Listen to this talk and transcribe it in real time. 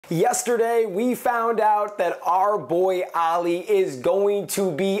Yesterday, we found out that our boy Ollie is going to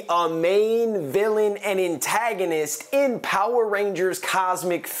be a main villain and antagonist in Power Rangers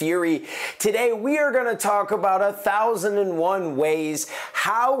Cosmic Fury. Today, we are going to talk about 1001 ways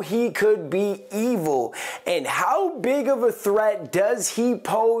how he could be evil and how big of a threat does he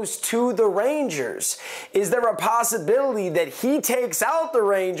pose to the Rangers. Is there a possibility that he takes out the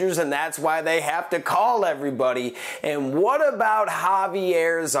Rangers and that's why they have to call everybody? And what about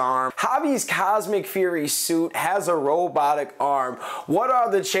Javier's arm? Javi's Cosmic Fury suit has a robotic arm. What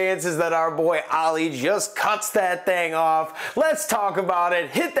are the chances that our boy Ollie just cuts that thing off? Let's talk about it.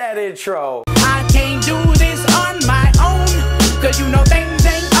 Hit that intro. I can't do this on my own, cause you know things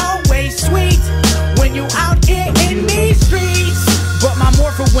ain't always sweet when you out here in these streets. But my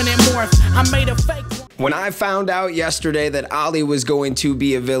morpher when it morphed, I made a fake one. When I found out yesterday that Ollie was going to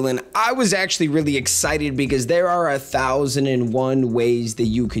be a villain, I was actually really excited because there are 1001 ways that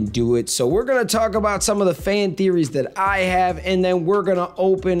you can do it. So we're going to talk about some of the fan theories that I have, and then we're going to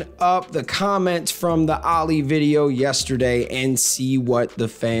open up the comments from the Ollie video yesterday and see what the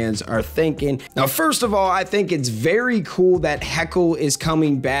fans are thinking. Now, first of all, I think it's very cool that Heckyl is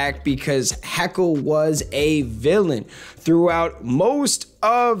coming back because Heckyl was a villain throughout most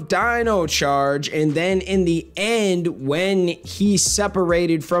of Dino Charge, and then in the end when he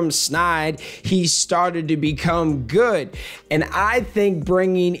separated from Snide, he started to become good. And I think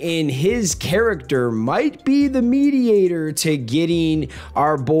bringing in his character might be the mediator to getting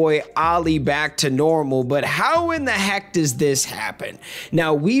our boy Ollie back to normal. But how in the heck does this happen?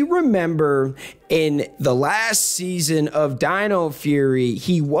 Now, we remember in the last season of Dino Fury,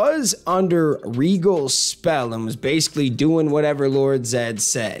 he was under Regal's spell and was basically doing whatever Lord Zed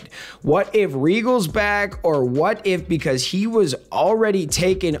said. What if Regal's back, or what if, because he was already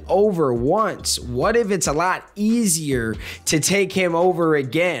taken over once, what if it's a lot easier to take him over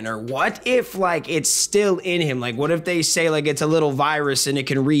again? Or what if like it's still in him? Like what if they say like it's a little virus and it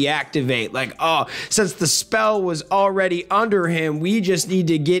can reactivate? Like, oh, since the spell was already under him, we just need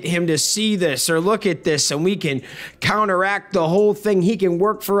to get him to see this or look at this and we can counteract the whole thing. He can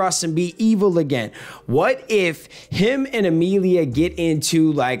work for us and be evil again. What if him and Amelia get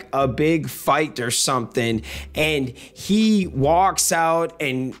into like a big fight or something and he walks out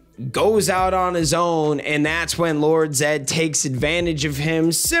and goes out on his own, and that's when Lord Zed takes advantage of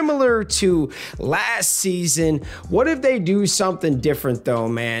him, similar to last season? What if they do something different though,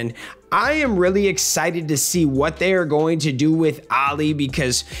 man? I am really excited to see what they are going to do with Ollie,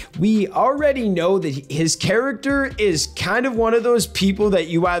 because we already know that his character is kind of one of those people that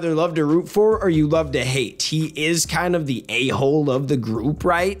you either love to root for or you love to hate. He is kind of the a-hole of the group,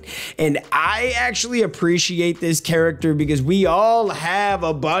 right? And I actually appreciate this character because we all have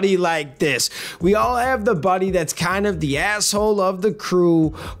a buddy like this. We all have the buddy that's kind of the asshole of the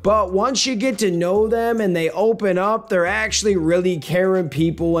crew, but once you get to know them and they open up, they're actually really caring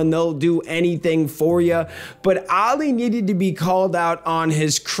people and they'll do anything for you. But Ollie needed to be called out on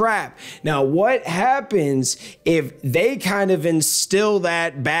his crap. Now, what happens if they kind of instill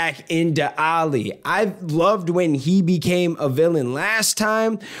that back into Ollie? I loved when he became a villain last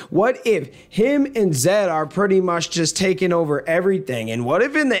time. What if him and Zed are pretty much just taking over everything? And what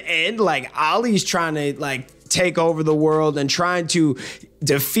if in the end, like, Ollie's trying to like take over the world and trying to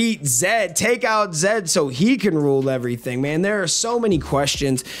defeat Zed, take out Zed so he can rule everything? Man, there are so many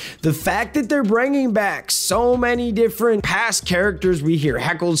questions. The fact that they're bringing back so many different past characters, we hear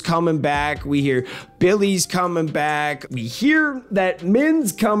Heckyl's coming back, we hear Billy's coming back, we hear that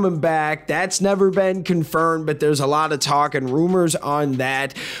Min's coming back. That's never been confirmed, but there's a lot of talk and rumors on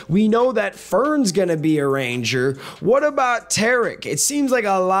that. We know that Fern's gonna be a Ranger. What about Tarek? It seems like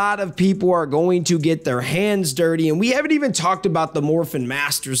a lot of people are going to get their hands dirty, and we haven't even talked about the Morphin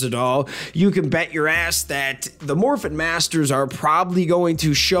Masters at all. You can bet your ass that the Morphin Masters are probably going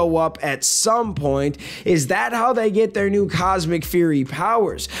to show up at some point. Is that how they get their new Cosmic Fury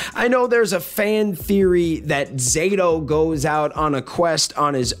powers? I know there's a fan theory that Zato goes out on a quest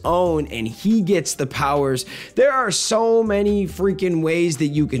on his own and he gets the powers. There are so many freaking ways that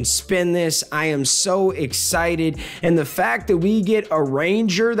you can spin this. I am so excited. And the fact that we get a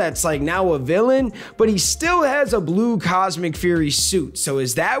Ranger that's like now a villain, but he still has a blue Cosmic Fury suit. So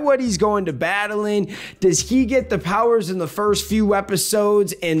is that what he's going to battle in? Does he get the powers in the first few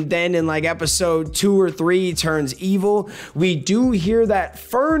episodes and then in like episode 2 or 3 he turns evil? We do hear that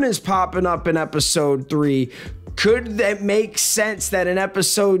Fern is popping up in episode 3. Could that make sense that in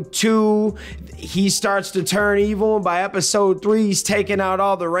episode 2 he starts to turn evil, and by episode 3 he's taking out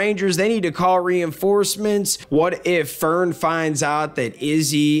all the Rangers? They need to call reinforcements. What if Fern finds out that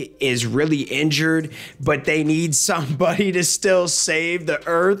Izzy is really injured, but they need somebody to still save the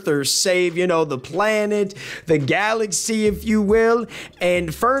Earth or save, you know, the planet, the galaxy, if you will,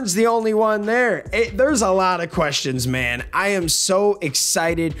 and Fern's the only one there? There's a lot of questions, man. I am so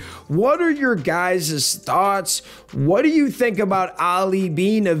excited. What are your guys' thoughts? What do you think about Ollie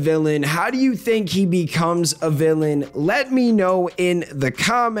being a villain? How do you think he becomes a villain? Let me know in the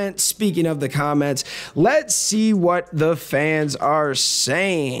comments. Speaking of the comments, let's see what the fans are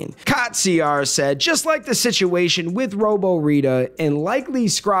saying. Katsiar said, just like the situation with Robo Rita and likely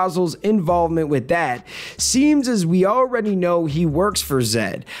Scrozzle's involvement with that, seems as we already know he works for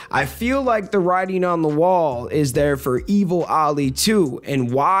Zed. I feel like the writing on the wall is there for evil Ollie too,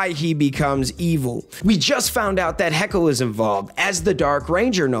 and why he becomes evil. We just found out that Heckyl is involved as the Dark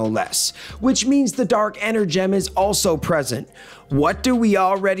Ranger, no less, which means the Dark EnerGem is also present. What do we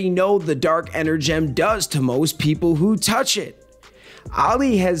already know the Dark EnerGem does to most people who touch it?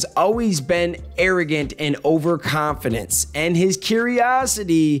 Ollie has always been arrogant and overconfident, and his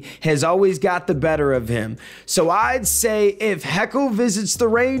curiosity has always got the better of him. So I'd say if Heckyl visits the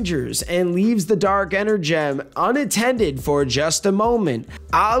Rangers and leaves the Dark EnerGem unattended for just a moment,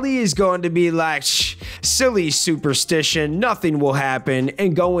 Ollie is going to be like, shh, silly superstition, nothing will happen,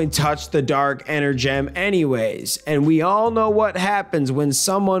 and go and touch the Dark EnerGem anyways. And we all know what happens when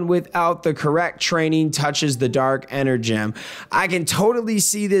someone without the correct training touches the Dark EnerGem. I can totally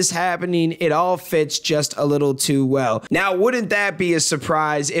see this happening. It all fits just a little too well. Now, wouldn't that be a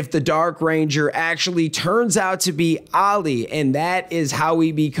surprise if the Dark Ranger actually turns out to be Ollie, and that is how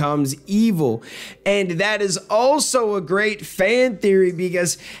he becomes evil? And that is also a great fan theory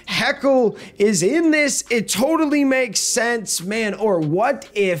because Heckyl is in this. It totally makes sense, man. Or what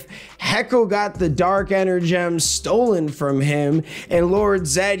if Heckyl got the Dark EnerGem stolen from him and Lord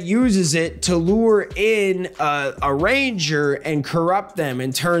Zed uses it to lure in a Ranger and corrupt them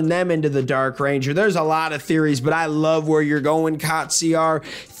and turn them into the Dark Ranger? There's a lot of theories, but I love where you're going, Katsiar.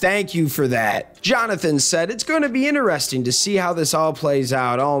 Thank you for that. Jonathan said, it's going to be interesting to see how this all plays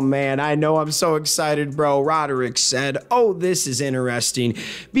out. Oh man, I know, I'm so excited, bro. Roderick said, oh, this is interesting.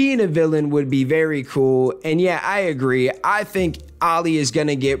 Being a villain would be very cool. And yeah, I agree. I think Ollie is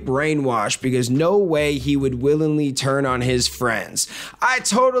gonna get brainwashed because no way he would willingly turn on his friends. I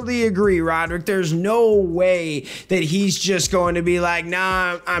totally agree, Roderick. There's no way that he's just going to be like,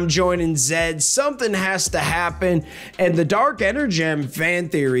 nah, I'm joining Zed. Something has to happen. And the Dark EnerGem fan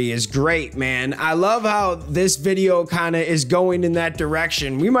theory is great, man. I love how this video kind of is going in that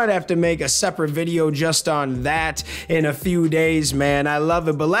direction. We might have to make a separate video just on that in a few days, man. I love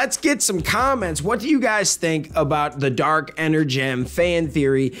it. But let's get some comments. What do you guys think about the Dark EnerGem fan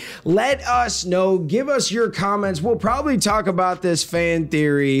theory? Let us know. Give us your comments. We'll probably talk about this fan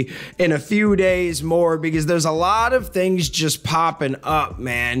theory in a few days more because there's a lot of things just popping up,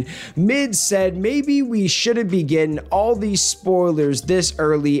 man. Mid said, maybe we shouldn't be getting all these spoilers this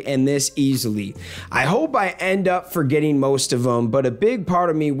early and this easily. I hope I end up forgetting most of them, but a big part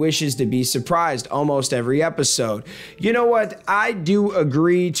of me wishes to be surprised almost every episode. You know what? I do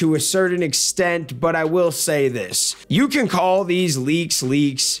agree to a certain extent, but I will say this. You can call these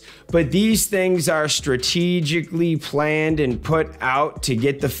leaks, but these things are strategically planned and put out to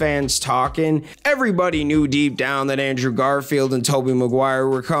get the fans talking. Everybody knew deep down that Andrew Garfield and Tobey Maguire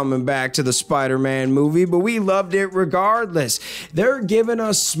were coming back to the Spider-Man movie, but we loved it regardless. They're giving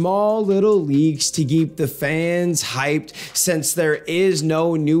us small little leaks to keep the fans hyped since there is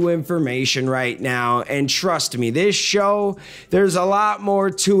no new information right now. And trust me, this show, there's a lot more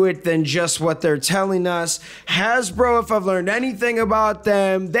to it than just what they're telling us. Hasbro, if I've learned anything about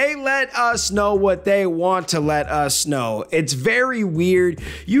them, they let us know what they want to let us know. It's very weird.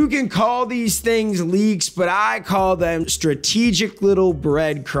 You can call these things leaks, but I call them strategic little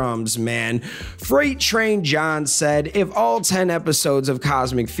breadcrumbs, man. Freight Train John said, if all 10 episodes of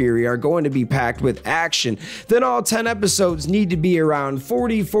Cosmic Fury are going to be packed with action, then all 10 episodes need to be around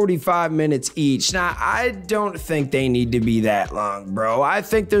 40-45 minutes each. Now, I don't think they need to be that long, bro. I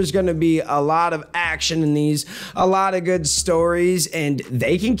think there's going to be a lot of action in these, a lot of good stories, and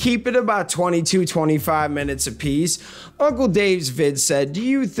they can keep it about 22-25 minutes a piece. Uncle Dave's vid said, do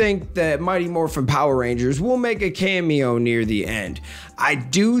you think that Mighty Morphin Power Rangers will make a cameo near the end? I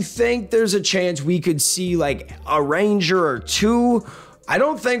do think there's a chance we could see like a Ranger or two, I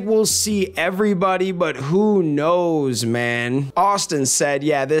don't think we'll see everybody, but who knows, man. Austin said,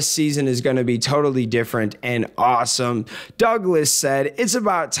 yeah, this season is going to be totally different and awesome. Douglas said, it's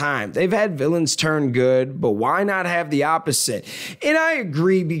about time. They've had villains turn good, but why not have the opposite? And I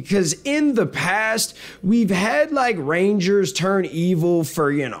agree, because in the past, we've had like Rangers turn evil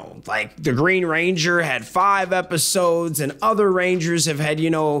for, you know, like the Green Ranger had 5 episodes, and other Rangers have had, you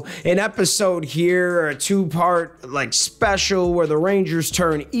know, an episode here or a 2-part like special where the Rangers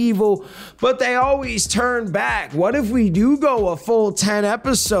turn evil, but they always turn back. What if we do go a full 10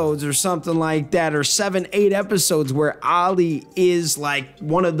 episodes or something like that, or 7, 8 episodes where Ollie is like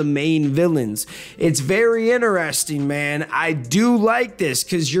one of the main villains? It's very interesting, man. I do like this,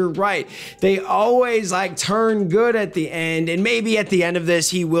 because you're right. They always like turn good at the end, and maybe at the end of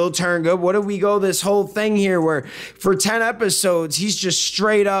this he will turn good. What if we go this whole thing here where for 10 episodes he's just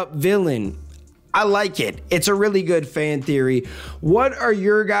straight up villain? I like it. It's a really good fan theory. What are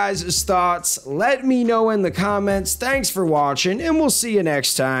your guys' thoughts? Let me know in the comments. Thanks for watching, and we'll see you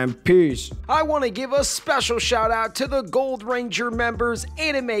next time. Peace. I want to give a special shout out to the Gold Ranger members: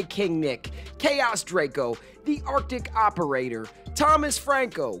 Anime King Nick, Chaos Draco, the Arctic Operator, Thomas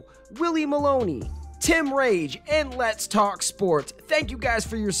Franco, Willie Maloney, Tim Rage, and Let's Talk Sports. Thank you guys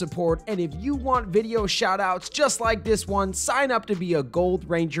for your support, and if you want video shoutouts just like this one, sign up to be a Gold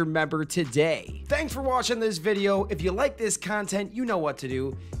Ranger member today. Thanks for watching this video. If you like this content, you know what to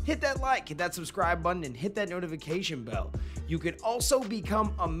do. Hit that like, hit that subscribe button, and hit that notification bell. You can also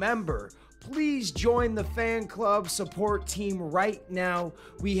become a member. Please join the fan club support team right now.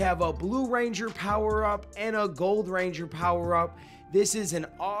 We have a Blue Ranger power-up and a Gold Ranger power-up. This is an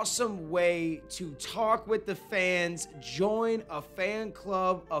awesome way to talk with the fans. Join a fan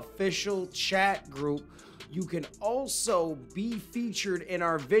club official chat group. You can also be featured in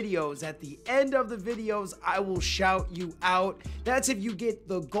our videos. At the end of the videos, I will shout you out. That's if you get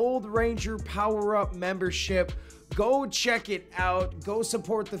the Gold Ranger power-up membership. Go check it out. Go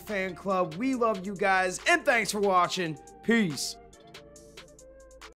support the fan club. We love you guys, and thanks for watching. Peace.